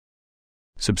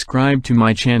Subscribe to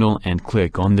my channel and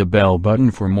click on the bell button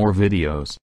for more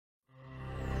videos.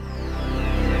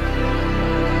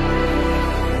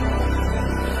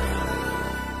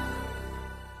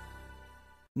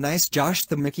 Nice Josh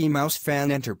the Mickey Mouse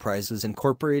Fan Enterprises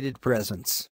Incorporated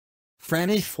presents.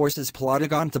 Franny forces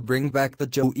Plotagon to bring back the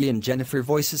Joey and Jennifer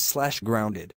voices /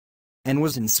 Grounded. And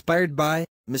was inspired by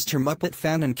Mr. Muppet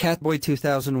Fan and Catboy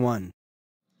 2001.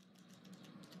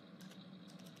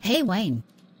 Hey Wayne.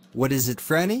 What is it,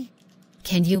 Franny?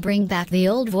 Can you bring back the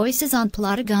old voices on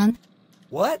Plotagon?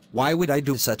 What? Why would I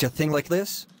do such a thing like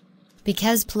this?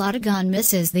 Because Plotagon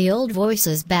misses the old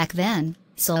voices back then,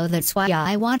 so that's why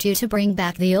I want you to bring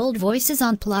back the old voices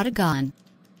on Plotagon.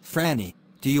 Franny,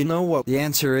 do you know what the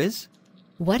answer is?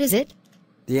 What is it?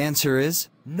 The answer is,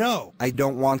 no, I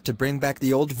don't want to bring back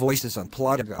the old voices on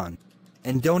Plotagon.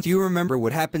 And don't you remember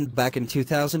what happened back in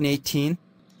 2018?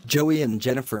 Joey and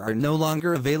Jennifer are no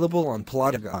longer available on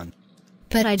Plotagon.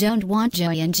 But I don't want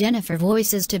Joey and Jennifer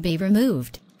voices to be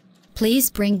removed. Please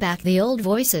bring back the old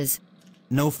voices.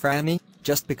 No, Franny,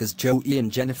 just because Joey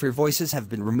and Jennifer voices have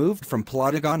been removed from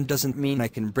Plotagon doesn't mean I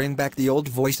can bring back the old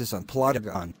voices on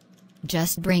Plotagon.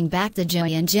 Just bring back the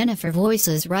Joey and Jennifer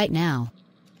voices right now.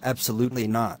 Absolutely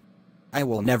not. I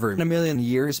will never in a million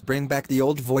years bring back the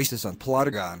old voices on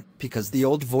Plotagon, because the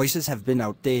old voices have been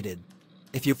outdated.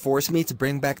 If you force me to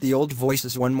bring back the old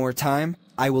voices one more time,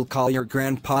 I will call your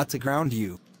grandpa to ground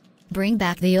you. Bring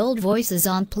back the old voices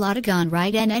on Plotagon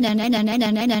right now.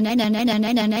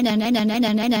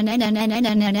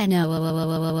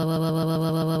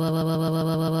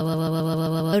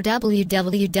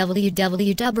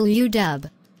 www.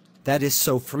 That is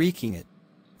so freaking it.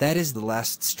 That is the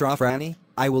last straw, Franny.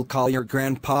 I will call your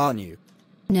grandpa on you.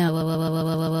 No.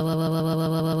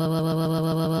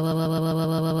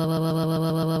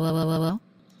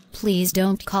 Please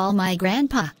don't call my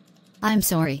grandpa. I'm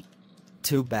sorry.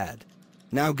 Too bad.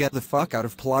 Now get the fuck out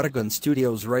of Plotagon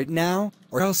Studios right now,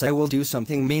 or else I will do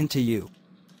something mean to you.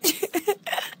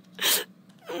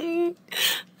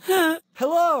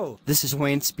 Hello! This is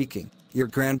Wayne speaking. Your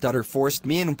granddaughter forced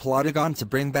me and Plotagon to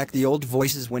bring back the old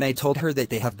voices when I told her that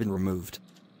they have been removed.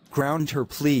 Ground her,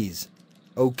 please.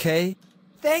 Okay?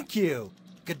 Thank you!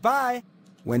 Goodbye!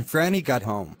 When Franny got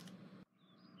home.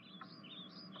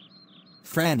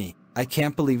 Franny, I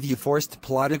can't believe you forced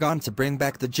Plotagon to bring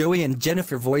back the Joey and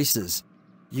Jennifer voices.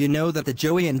 You know that the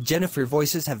Joey and Jennifer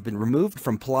voices have been removed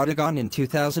from Plotagon in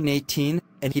 2018,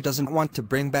 and he doesn't want to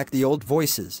bring back the old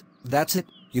voices. That's it.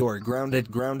 You are grounded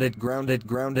for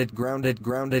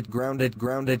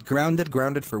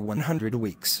 100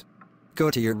 weeks.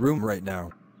 Go to your room right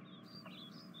now.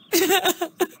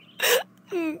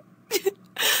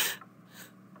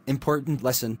 Important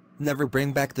lesson, never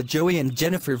bring back the Joey and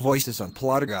Jennifer voices on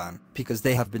Plotagon, because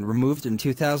they have been removed in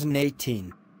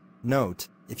 2018. Note,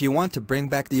 if you want to bring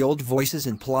back the old voices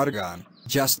in Plotagon,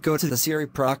 just go to the Siri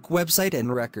Proc website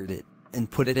and record it,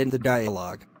 and put it in the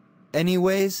dialogue.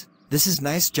 Anyways, this is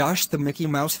Nice Josh the Mickey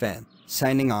Mouse Fan,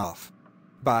 signing off.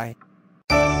 Bye.